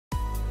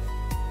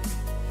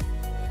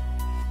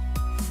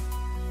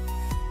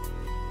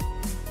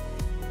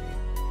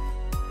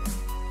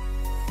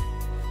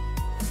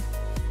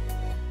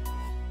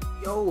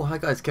Yo, hi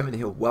guys, Kevin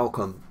here.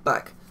 Welcome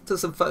back to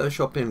some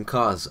photoshopping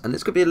cars, and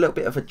it's going to be a little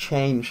bit of a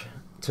change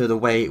to the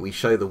way we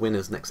show the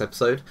winners next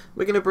episode.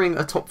 We're going to bring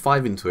a top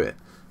 5 into it.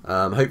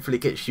 Hopefully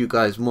gets you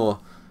guys more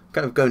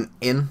kind of going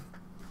in,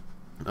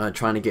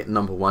 trying to get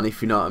number 1,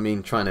 if you know what I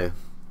mean, trying to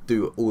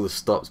do all the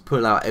stops,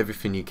 pull out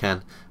everything you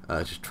can,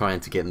 just trying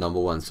to get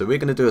number 1. So we're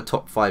going to do a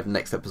top 5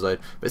 next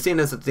episode, but seeing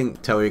as I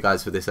didn't tell you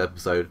guys for this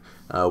episode,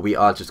 we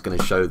are just going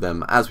to show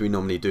them as we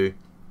normally do.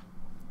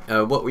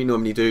 What we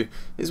normally do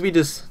is we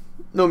just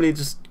normally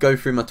go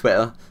through my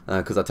Twitter,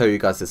 because I tell you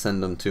guys to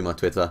send them to my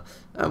Twitter,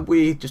 and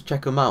we just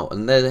check them out.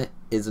 And there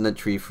is an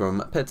entry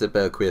from Peter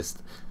Bergquist.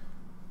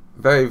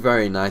 Very,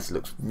 very nice. It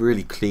looks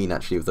really clean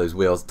actually with those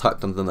wheels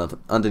tucked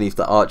underneath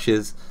the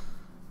arches.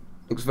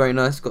 Looks very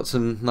nice. Got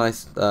some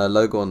nice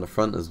logo on the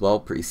front as well.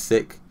 Pretty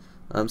sick.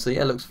 So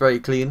yeah, looks very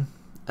clean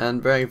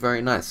and very,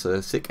 very nice. So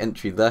a sick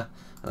entry there.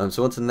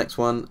 So on to the next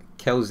one.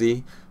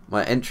 Kelsey.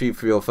 My entry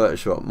for your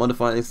Photoshop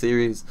modifying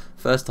series,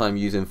 first time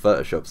using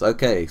Photoshops.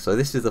 Okay, so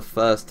this is the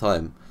first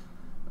time.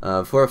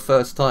 For a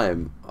first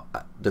time,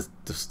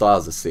 the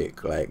stars are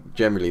sick. Like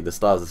generally, the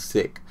stars are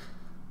sick.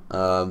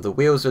 The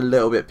wheels are a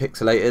little bit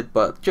pixelated,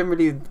 but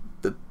generally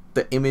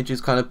the image is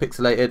kind of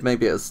pixelated.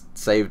 Maybe it's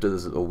saved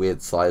as a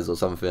weird size or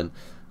something.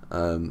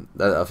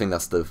 I think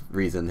that's the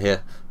reason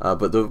here.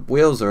 But the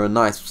wheels are a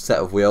nice set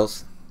of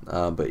wheels.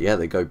 But yeah,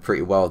 they go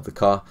pretty well with the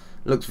car.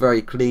 Looks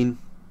very clean.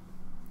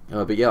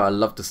 But yeah, I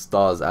love the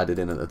stars added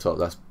in at the top.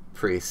 That's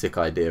pretty sick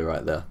idea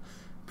right there.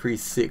 Pretty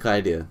sick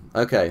idea.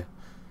 Okay,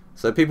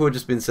 so people have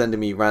just been sending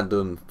me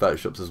random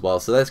Photoshops as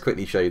well. So let's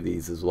quickly show you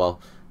these as well.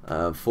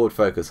 Ford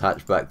Focus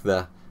hatchback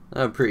there.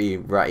 Pretty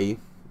ratty.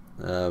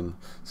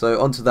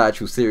 So onto the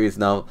actual series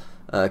now.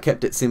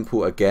 Kept it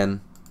simple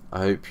again. I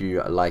hope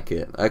you like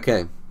it.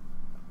 Okay,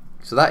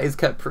 so that is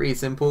kept pretty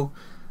simple.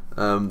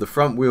 The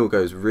front wheel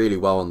goes really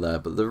well on there,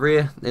 but the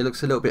rear, it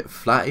looks a little bit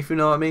flat, if you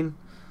know what I mean.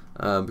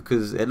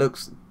 Because it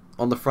looks,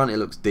 on the front it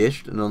looks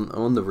dished, and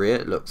on the rear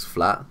it looks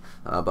flat,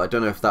 but I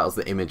don't know if that was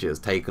the image it was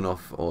taken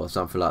off or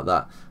something like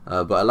that.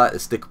 But I like the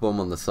sticker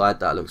bomb on the side.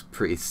 That looks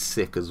pretty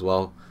sick as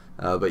well.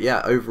 But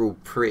yeah, overall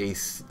pretty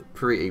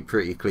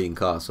clean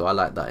car, so I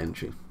like that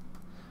entry.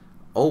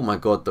 Oh my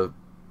god, the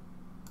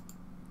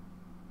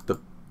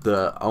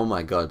oh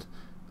my god,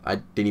 I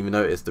didn't even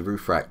notice the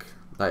roof rack.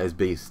 That is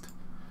beast.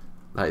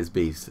 That is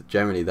beast.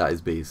 Generally that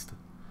is beast.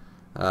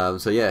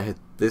 So yeah,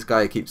 this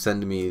guy keeps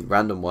sending me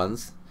random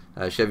ones.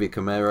 Chevy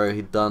Camaro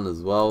he'd done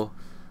as well.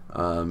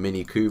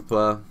 Mini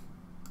Cooper.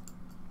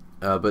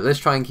 But let's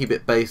try and keep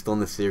it based on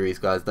the series,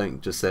 guys.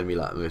 Don't just send me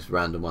like the most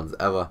random ones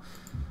ever.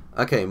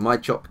 Okay, my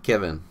chop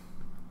Kevin.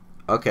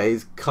 Okay,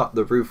 he's cut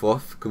the roof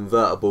off,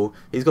 convertible.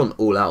 He's gone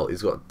all out.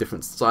 He's got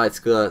different side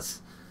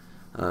skirts.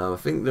 I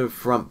think the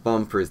front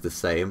bumper is the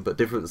same, but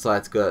different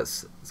side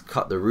skirts. He's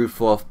cut the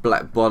roof off,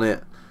 black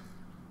bonnet.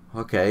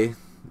 Okay,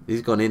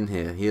 he's gone in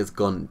here. He has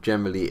gone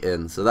generally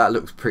in. So that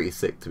looks pretty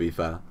sick, to be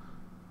fair.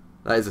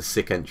 That is a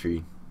sick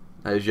entry.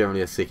 That is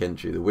generally a sick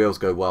entry. The wheels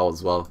go well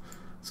as well.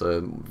 So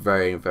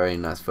very, very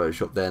nice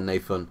Photoshop there,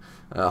 Nathan.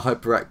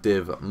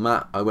 Hyperactive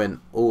Matt. I went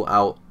all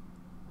out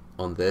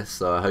on this,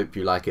 so I hope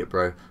you like it,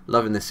 bro.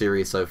 Loving the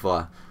series so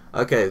far.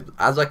 Okay,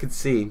 as I can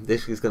see,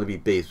 this is going to be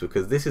beast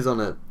because this is on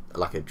a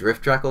like a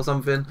drift track or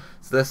something.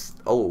 So this,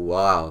 oh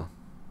wow.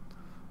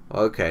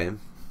 Okay,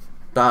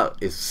 that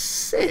is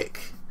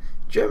sick.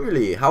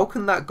 Generally, how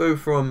can that go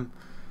from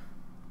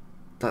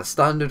that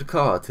standard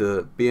car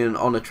to being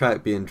on a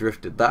track, being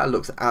drifted? That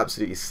looks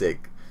absolutely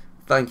sick.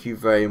 Thank you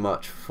very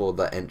much for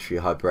that entry,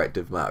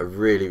 Hyperactive Matt. I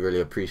really,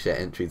 really appreciate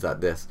entries like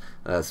this.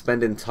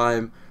 Spending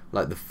time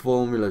like the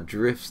Formula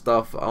Drift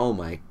stuff. Oh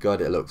my god,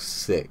 it looks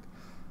sick.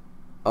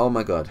 Oh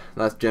my god,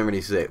 that's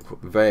generally sick.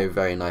 Very,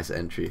 very nice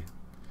entry.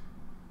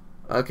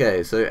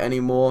 Okay, so any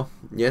more?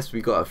 Yes,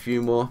 we got a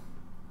few more.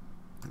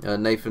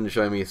 Nathan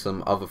showed me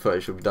some other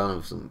Photoshop we've done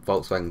of some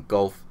Volkswagen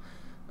Golf.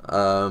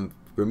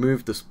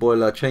 Removed the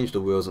spoiler, changed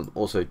the wheels, and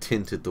also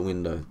tinted the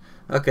window.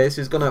 Okay,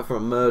 so he's gone out for a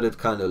murdered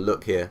kind of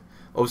look here.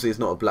 Obviously it's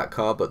not a black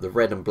car, but the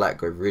red and black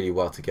go really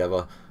well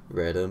together.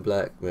 Red and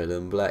black, red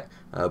and black.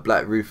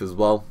 Black roof as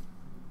well.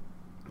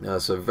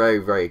 So very,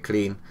 very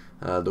clean.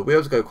 The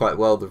wheels go quite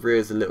well. The rear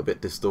is a little bit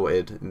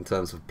distorted in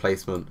terms of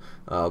placement,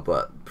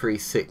 but pretty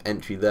sick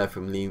entry there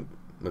from Lee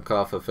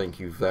MacArthur. Thank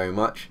you very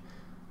much.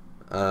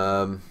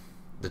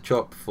 The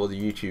chop for the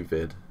YouTube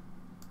vid.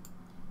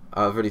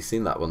 I've already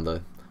seen that one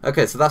though.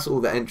 Okay, so that's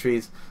all the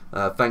entries.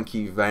 Thank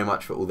you very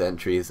much for all the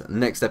entries.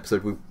 Next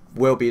episode we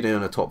will be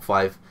doing a top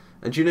 5.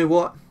 And do you know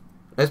what?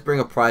 Let's bring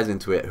a prize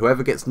into it.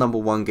 Whoever gets number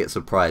 1 gets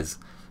a prize.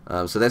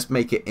 So let's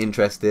make it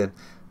interesting.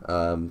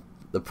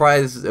 The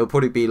prize, it'll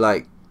probably be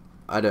like,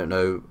 I don't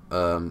know,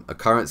 a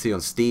currency on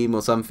Steam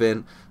or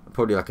something.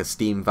 Probably like a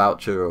Steam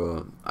voucher,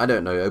 or I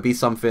don't know. It'll be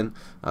something.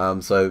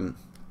 So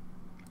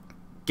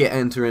get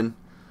entering.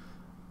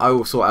 I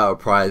will sort out a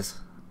prize.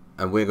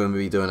 And we're going to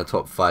be doing a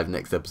top 5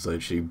 next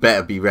episode, so you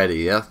better be ready,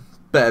 yeah?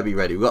 Better be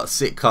ready. We've got a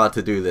sick car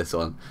to do this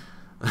on.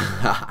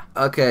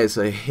 Okay,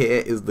 so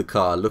here is the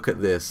car. Look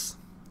at this.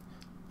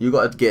 You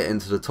got to get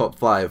into the top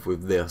 5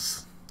 with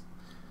this.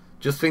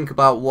 just think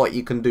about what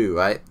you can do,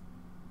 right?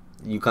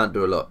 You can't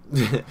do a lot.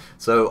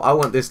 So I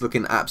want this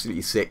looking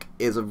absolutely sick.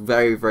 It's a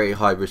very, very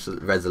high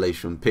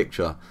resolution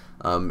picture.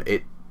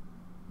 It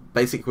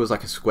basically was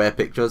like a square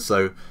picture,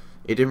 so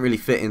it didn't really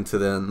fit into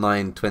the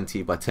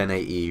 920 by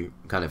 1080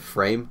 kind of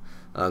frame.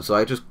 So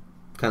I just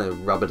kind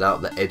of rubbered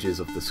out the edges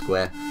of the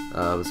square,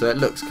 so it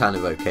looks kind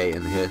of okay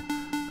in here.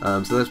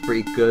 So that's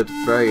pretty good,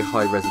 very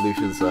high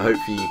resolution, so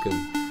hopefully you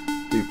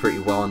can do pretty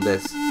well on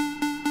this.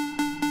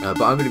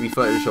 But I'm going to be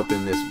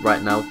photoshopping this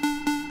right now,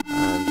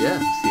 and yeah,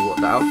 see what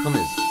the outcome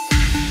is.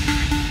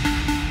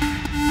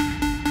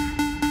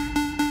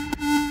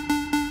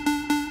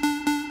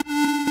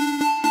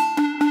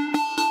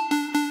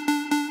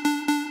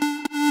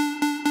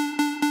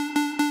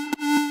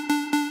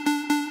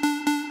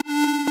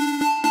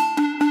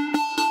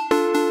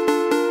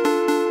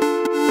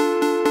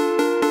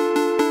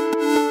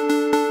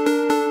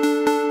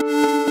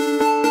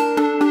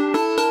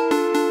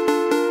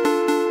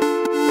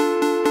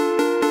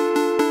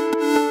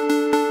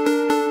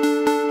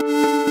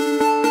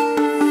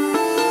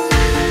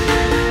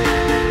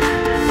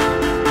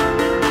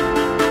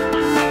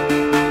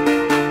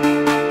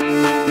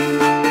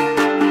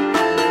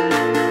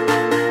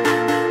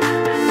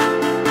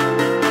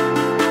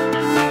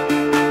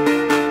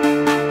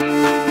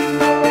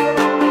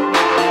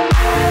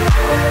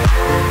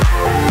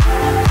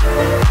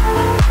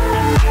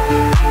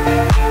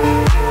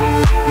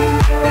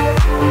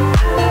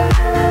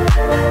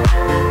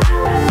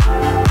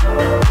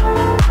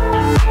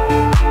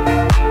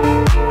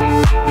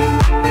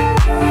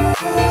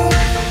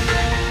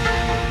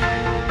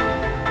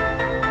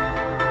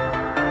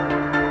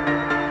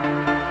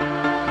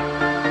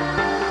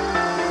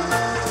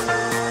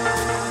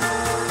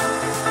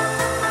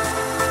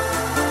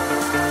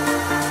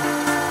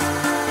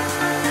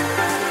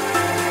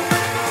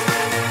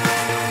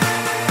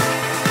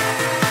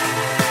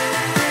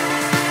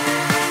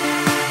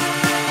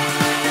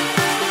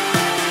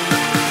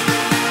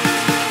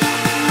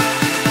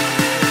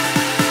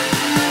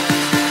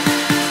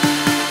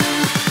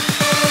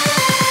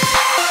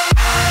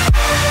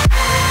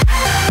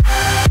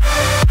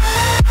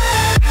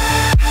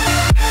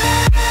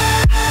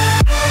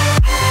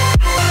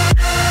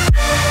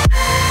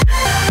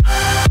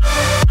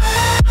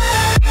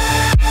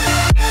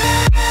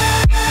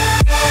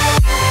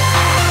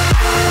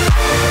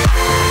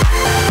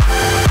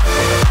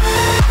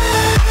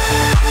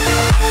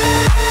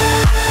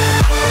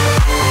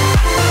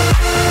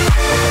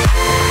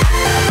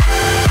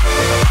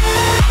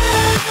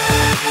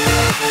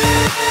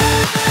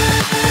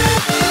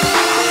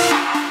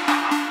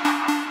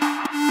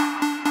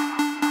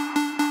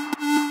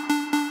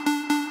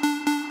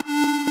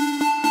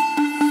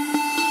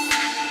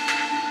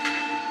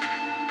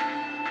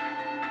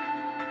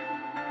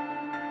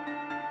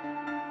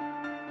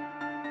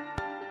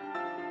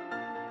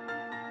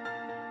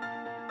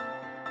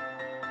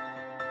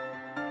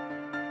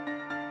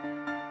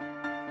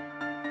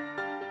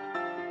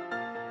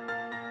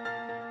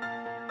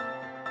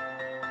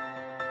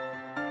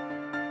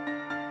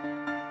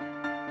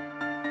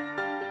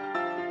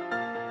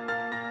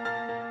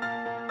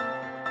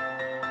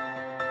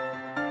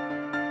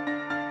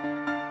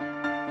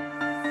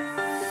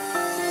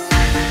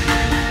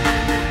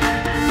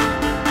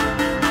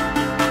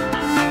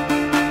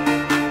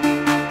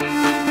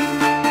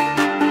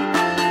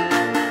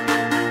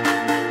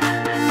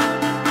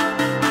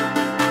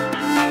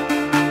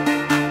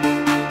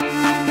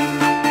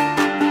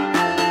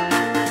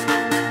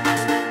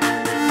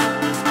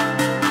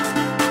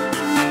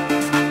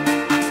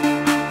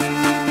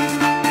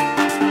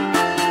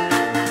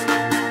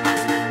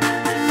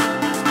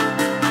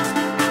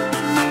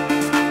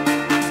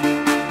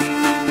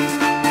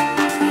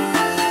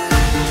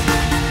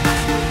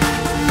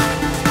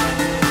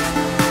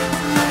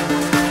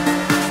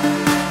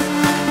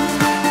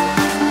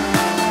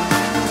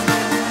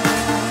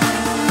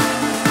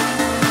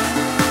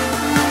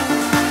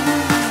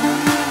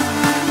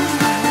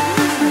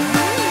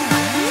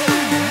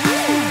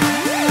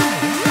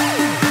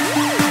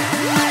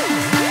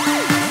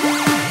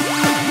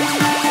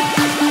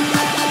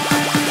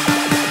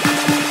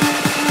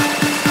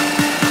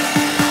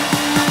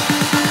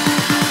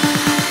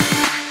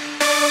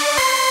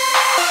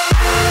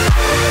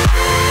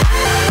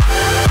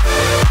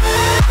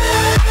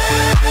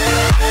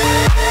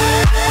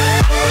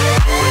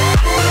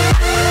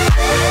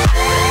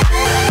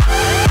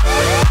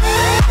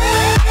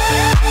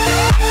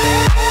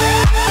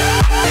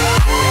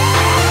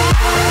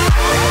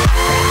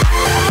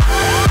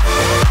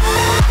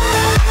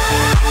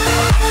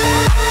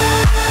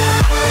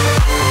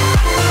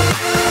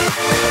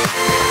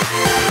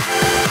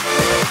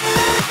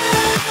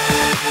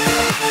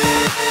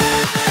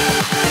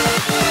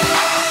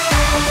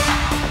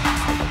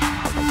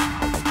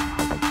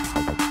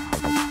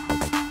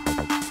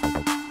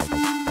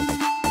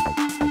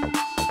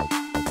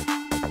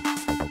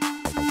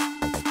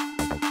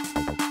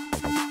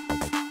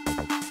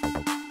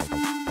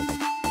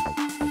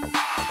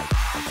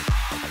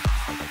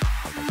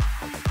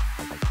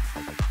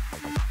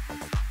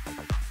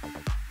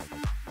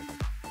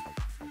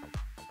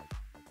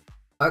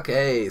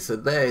 Okay, so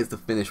there is the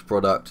finished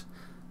product.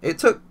 It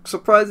took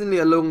surprisingly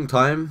a long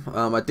time.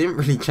 I didn't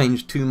really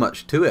change too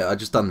much to it. I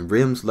just done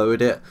rims,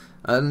 lowered it,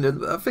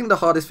 and I think the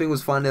hardest thing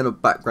was finding a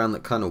background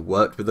that kind of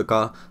worked with the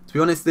car. To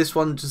be honest, this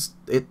one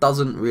it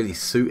doesn't really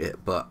suit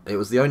it, but it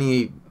was the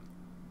only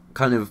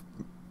kind of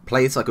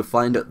place I could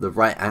find at the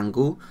right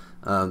angle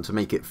to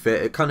make it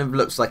fit. It kind of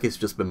looks like it's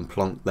just been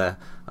plonked there,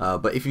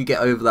 but if you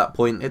get over that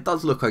point, it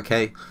does look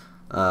okay.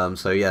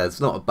 So yeah,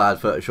 it's not a bad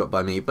Photoshop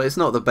by me, but it's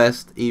not the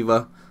best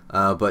either.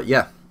 But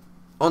yeah,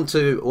 on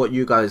to what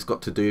you guys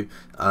got to do.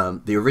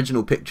 The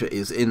original picture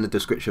is in the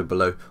description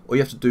below. All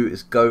you have to do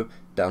is go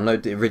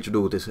download the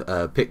original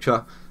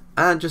picture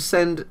and just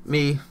send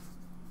me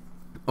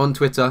on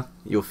Twitter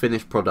your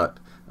finished product.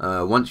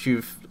 Once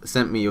you've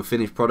sent me your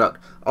finished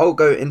product, I'll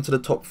go into the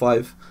top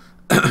 5,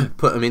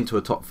 put them into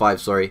a top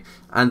 5, sorry,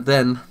 and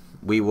then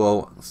we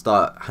will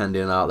start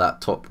handing out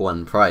that top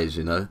 1 prize.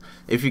 You know,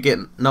 if you get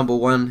number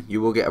 1, you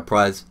will get a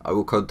prize. I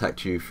will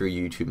contact you through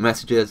YouTube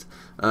messages.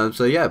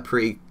 So yeah,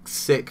 pretty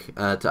sick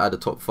to add a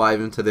top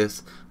 5 into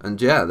this,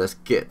 and yeah, let's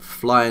get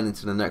flying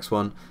into the next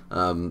one.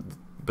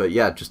 But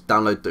yeah, just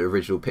download the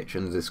original picture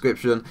in the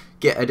description,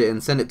 get editing,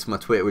 send it to my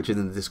Twitter, which is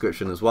in the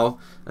description as well,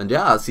 and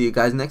yeah, I'll see you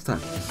guys next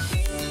time.